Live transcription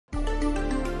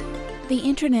The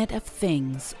Internet of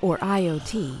Things, or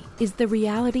IoT, is the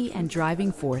reality and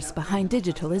driving force behind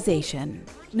digitalization.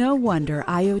 No wonder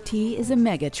IoT is a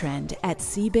megatrend at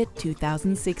CeBIT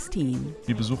 2016.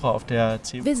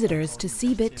 Visitors to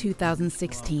CeBIT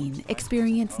 2016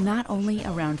 experience not only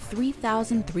around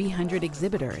 3,300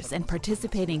 exhibitors and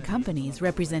participating companies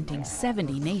representing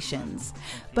 70 nations,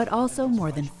 but also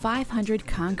more than 500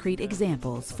 concrete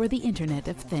examples for the Internet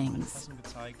of Things.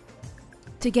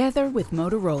 Together with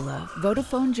Motorola,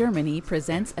 Vodafone Germany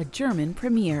presents a German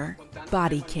premiere,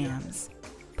 Bodycams.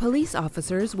 Police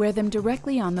officers wear them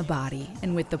directly on the body,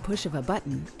 and with the push of a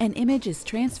button, an image is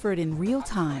transferred in real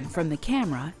time from the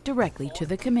camera directly to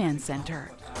the command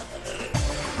center.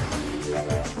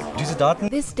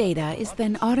 This data is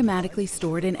then automatically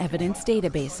stored in evidence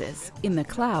databases, in the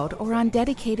cloud or on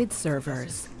dedicated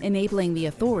servers, enabling the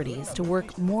authorities to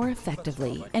work more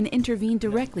effectively and intervene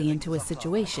directly into a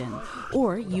situation,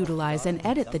 or utilize and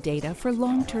edit the data for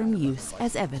long-term use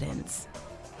as evidence.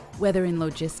 Whether in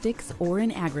logistics or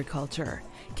in agriculture,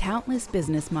 countless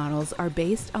business models are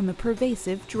based on the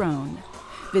pervasive drone.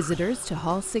 Visitors to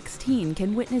Hall 16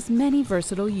 can witness many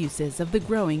versatile uses of the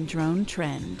growing drone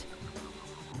trend.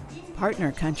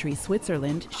 Partner country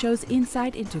Switzerland shows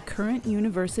insight into current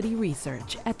university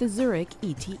research at the Zurich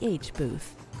ETH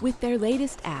booth. With their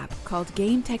latest app called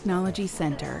Game Technology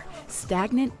Center,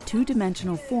 stagnant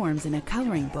two-dimensional forms in a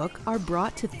coloring book are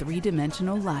brought to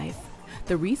three-dimensional life.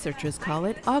 The researchers call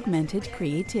it Augmented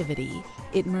Creativity.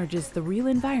 It merges the real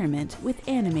environment with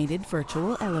animated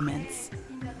virtual elements.